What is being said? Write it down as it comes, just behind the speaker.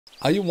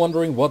Are you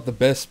wondering what the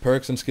best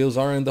perks and skills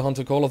are in the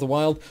Hunter Call of the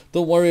Wild?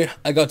 Don't worry,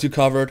 I got you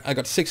covered. I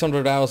got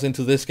 600 hours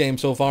into this game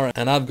so far,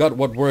 and I've got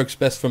what works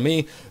best for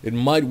me. It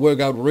might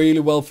work out really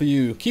well for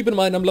you. Keep in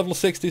mind I'm level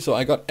 60, so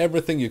I got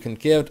everything you can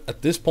get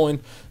at this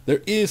point.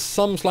 There is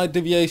some slight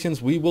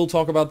deviations, we will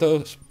talk about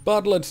those,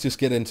 but let's just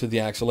get into the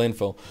actual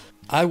info.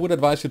 I would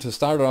advise you to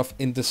start off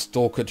in the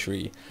Stalker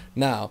tree.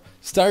 Now,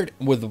 start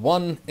with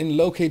 1 in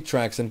Locate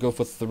Tracks and go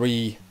for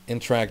 3 in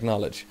Track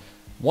Knowledge.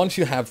 Once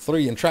you have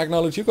 3 in Track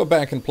Knowledge, you go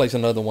back and place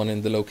another 1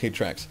 in the Locate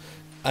Tracks.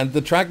 And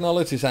the Track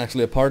Knowledge is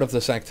actually a part of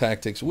the Zag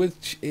Tactics,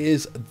 which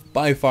is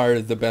by far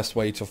the best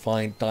way to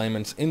find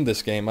diamonds in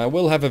this game. I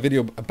will have a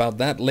video about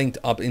that linked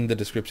up in the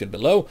description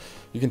below.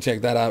 You can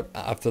check that out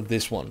after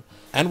this one.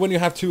 And when you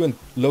have 2 in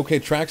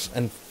Locate Tracks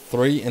and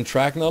 3 in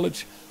Track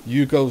Knowledge,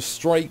 you go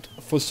straight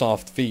for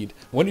Soft Feed.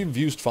 When you've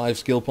used 5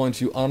 skill points,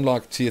 you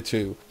unlock tier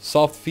 2.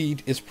 Soft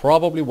Feed is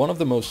probably one of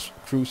the most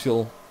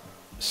crucial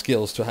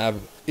skills to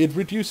have. It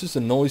reduces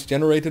the noise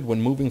generated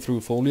when moving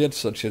through foliage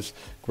such as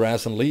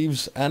grass and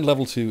leaves, and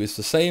level 2 is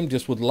the same,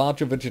 just with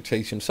larger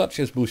vegetation such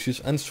as bushes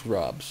and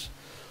shrubs.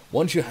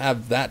 Once you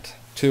have that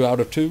 2 out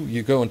of 2,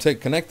 you go and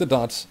connect the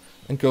dots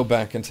and go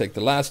back and take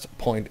the last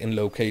point in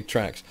Locate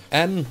Tracks.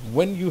 And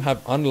when you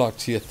have unlocked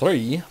tier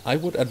 3, I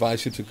would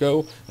advise you to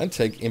go and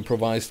take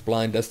Improvised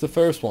Blind as the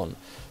first one.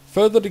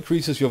 Further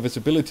decreases your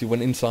visibility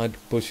when inside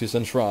bushes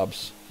and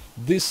shrubs.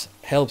 This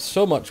helps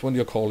so much when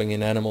you're calling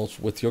in animals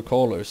with your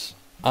callers.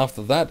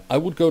 After that, I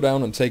would go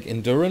down and take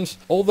Endurance.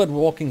 All that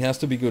walking has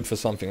to be good for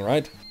something,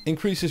 right?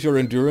 Increases your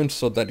endurance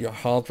so that your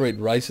heart rate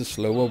rises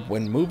slower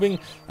when moving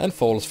and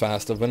falls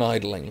faster when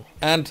idling.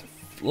 And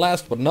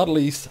last but not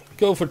least,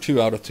 go for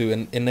 2 out of 2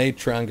 in Innate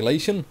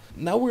Triangulation.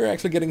 Now we're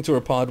actually getting to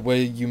a part where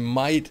you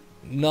might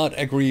not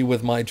agree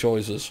with my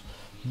choices,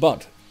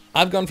 but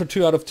I've gone for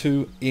 2 out of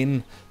 2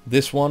 in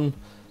this one,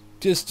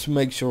 just to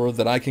make sure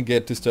that I can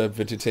get Disturbed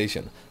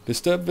Vegetation.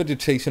 Disturbed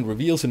Vegetation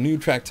reveals a new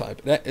track type.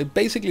 It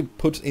basically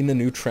puts in a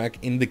new track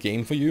in the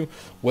game for you,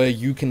 where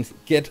you can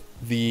get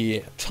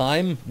the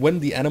time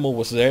when the animal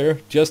was there,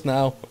 just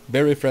now,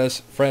 very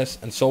fresh,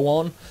 and so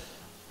on.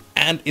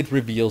 And it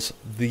reveals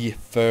the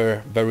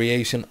fur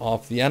variation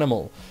of the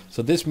animal.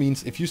 So this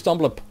means if you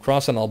stumble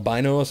across an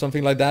albino or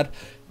something like that,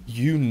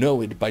 you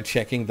know it by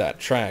checking that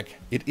track.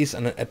 It is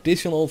an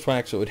additional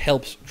track, so it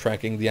helps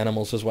tracking the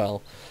animals as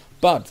well.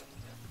 But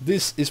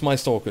this is my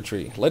Stalker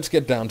tree. Let's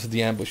get down to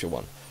the Ambusher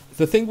one.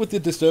 The thing with the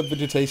Disturbed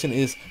Vegetation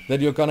is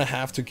that you're gonna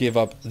have to give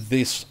up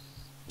this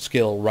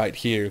skill right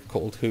here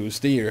called Who's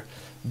Deer.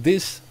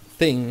 This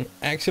thing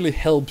actually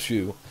helps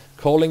you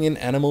calling in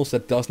animals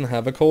that doesn't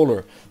have a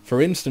caller.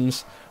 For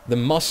instance, the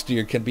musk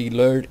deer can be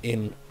lured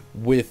in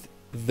with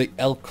the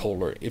elk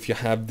caller if you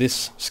have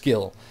this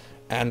skill,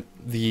 and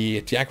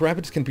the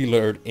jackrabbits can be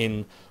lured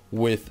in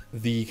with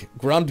the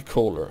grunt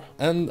caller,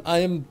 and I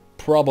am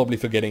probably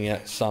forgetting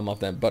some of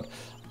them, but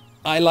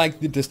I like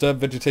the Disturbed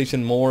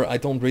Vegetation more. I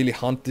don't really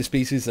hunt the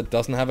species that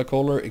doesn't have a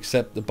caller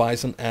except the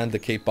bison and the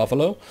Cape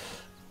buffalo,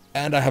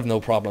 and I have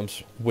no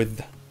problems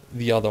with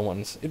the other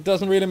ones. It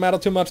doesn't really matter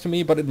too much to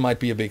me, but it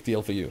might be a big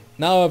deal for you.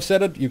 Now I've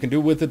said it, you can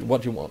do with it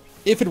what you want.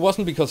 If it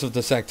wasn't because of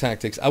the Zag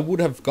Tactics, I would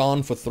have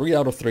gone for 3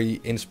 out of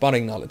 3 in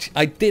Spotting Knowledge.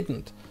 I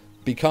didn't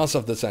because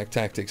of the Zag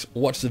Tactics.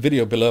 Watch the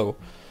video below.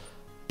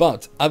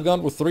 But I've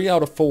gone with 3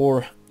 out of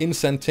 4 in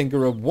Scent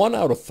Tinkerer, 1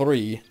 out of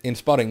 3 in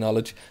Spotting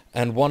Knowledge,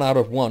 and 1 out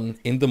of 1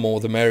 in The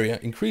More the Merrier.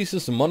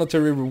 Increases the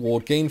monetary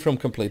reward gained from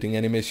completing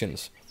any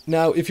missions.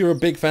 Now, if you're a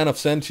big fan of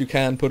scents, you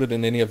can put it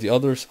in any of the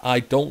others. I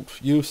don't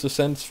use the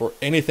scents for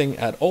anything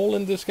at all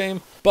in this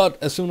game,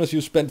 but as soon as you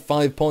spend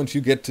 5 points,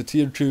 you get to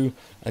tier 2,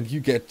 and you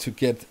get to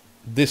get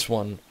this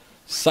one,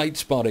 Sight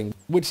Spotting,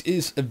 which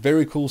is a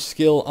very cool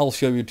skill. I'll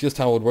show you just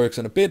how it works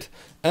in a bit.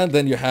 And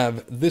then you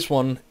have this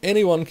one.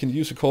 Anyone can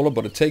use a caller,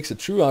 but it takes a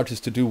true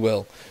artist to do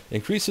well.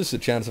 Increases the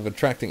chance of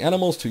attracting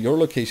animals to your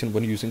location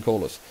when using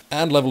callers.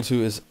 And level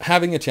 2 is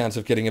having a chance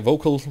of getting a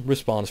vocal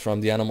response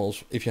from the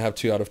animals if you have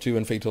 2 out of 2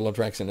 in Fatal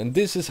Attraction. And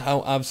this is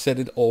how I've set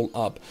it all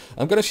up.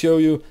 I'm going to show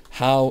you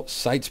how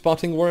Sight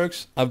Spotting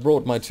works. I've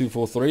brought my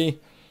 243.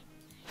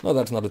 No,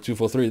 that's not a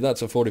 243,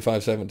 that's a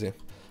 4570.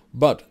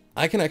 But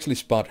I can actually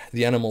spot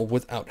the animal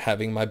without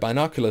having my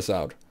binoculars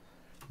out.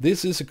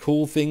 This is a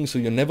cool thing, so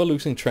you're never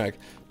losing track,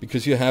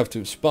 because you have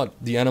to spot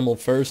the animal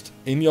first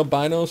in your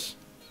binos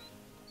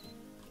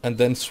and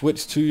then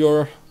switch to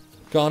your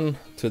gun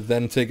to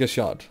then take a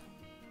shot.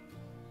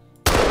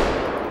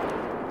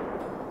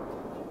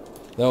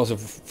 That was a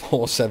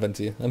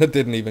 470 and it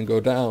didn't even go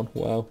down.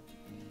 Wow.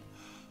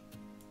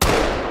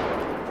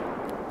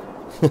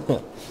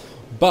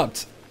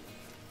 But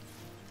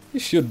you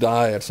should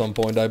die at some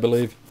point, I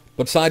believe.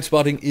 But Sight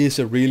Spotting is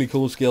a really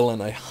cool skill,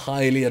 and I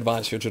highly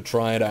advise you to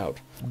try it out.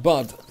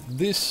 But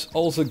this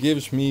also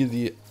gives me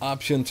the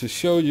option to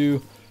show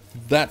you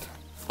that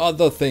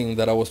other thing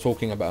that I was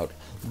talking about,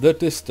 the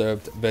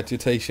Disturbed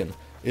Vegetation.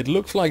 It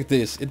looks like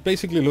this. It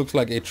basically looks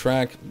like a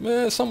track,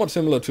 somewhat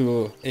similar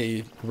to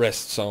a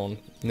rest zone,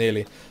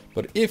 nearly.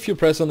 But if you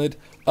press on it,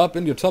 up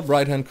in your top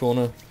right hand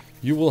corner,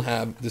 you will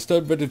have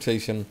Disturbed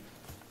Vegetation.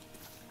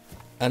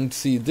 And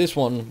see, this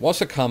one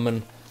was a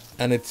common,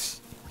 and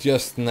it's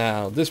just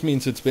now. This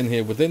means it's been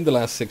here within the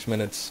last 6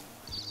 minutes.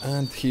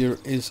 And here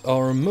is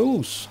our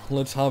moose.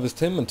 Let's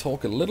harvest him and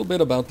talk a little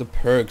bit about the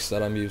perks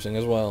that I'm using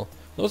as well.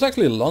 That was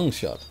actually a long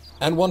shot.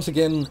 And once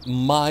again,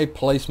 my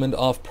placement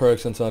of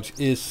perks and such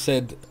is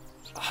said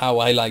how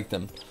I like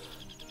them.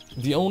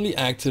 The only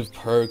active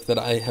perk that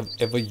I have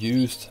ever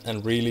used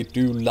and really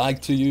do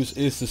like to use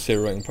is the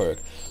zeroing perk.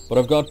 But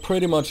I've got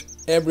pretty much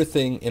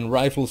everything in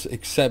rifles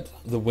except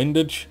the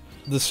windage.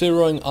 The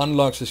zeroing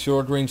unlocks a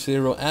short range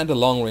zero and a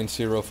long range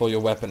zero for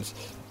your weapons.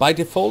 By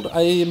default,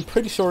 I am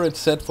pretty sure it's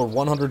set for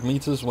 100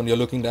 meters when you're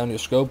looking down your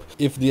scope.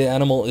 If the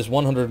animal is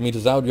 100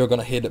 meters out, you're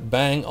gonna hit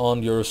bang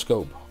on your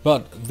scope.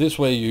 But this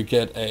way you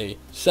get a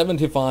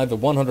 75, a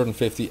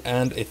 150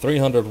 and a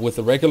 300 with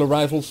the regular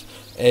rifles,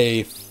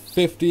 a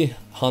 50,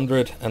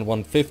 100 and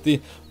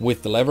 150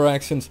 with the lever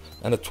actions,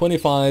 and a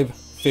 25,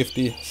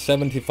 50,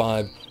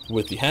 75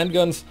 with the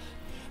handguns,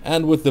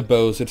 and with the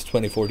bows it's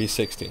 20, 40,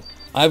 60.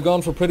 I've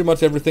gone for pretty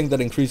much everything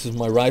that increases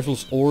my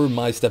rifles or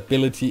my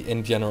stability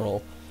in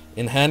general.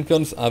 In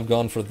handguns I've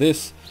gone for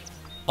this.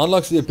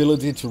 Unlocks the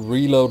ability to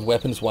reload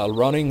weapons while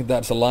running,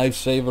 that's a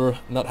lifesaver.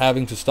 Not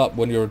having to stop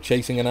when you're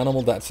chasing an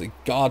animal, that's a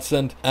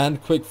godsend.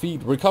 And quick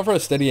feed, recover a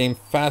steady aim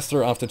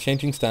faster after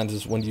changing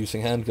stances when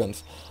using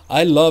handguns.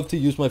 I love to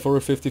use my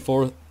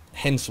 454,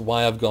 hence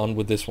why I've gone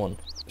with this one.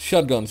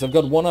 Shotguns, I've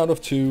got 1 out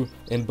of 2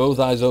 in both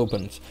eyes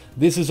opens.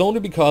 This is only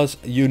because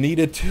you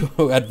needed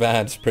to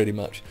advance pretty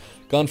much.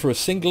 Gone for a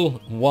single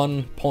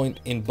 1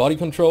 point in body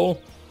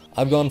control.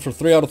 I've gone for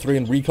 3 out of 3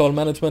 in recoil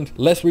management,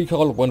 less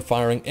recoil when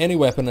firing any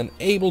weapon and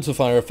able to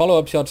fire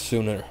follow-up shots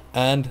sooner.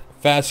 And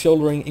fast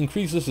shouldering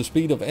increases the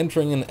speed of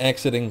entering and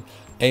exiting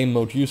aim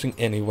mode using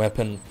any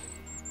weapon.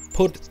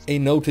 Put a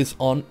notice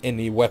on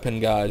any weapon,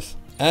 guys.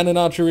 And in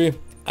archery,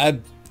 I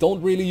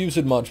don't really use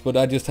it much, but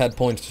I just had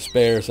points to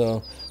spare,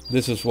 so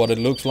this is what it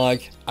looks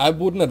like. I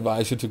wouldn't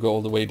advise you to go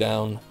all the way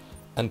down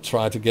and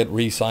try to get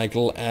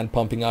recycle and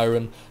pumping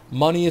iron.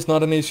 Money is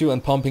not an issue,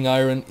 and pumping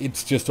iron,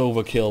 it's just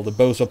overkill. The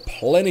bows are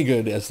plenty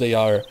good as they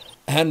are,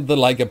 and the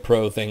like a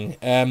pro thing.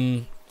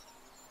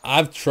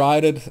 I've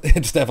tried it.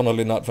 It's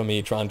definitely not for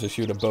me trying to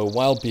shoot a bow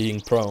while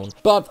being prone.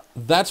 But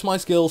that's my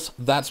skills,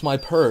 that's my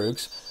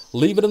perks.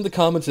 Leave it in the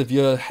comments if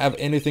you have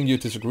anything you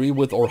disagree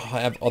with or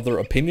have other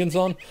opinions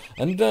on.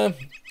 And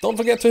don't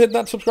forget to hit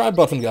that subscribe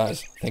button,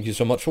 guys. Thank you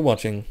so much for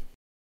watching.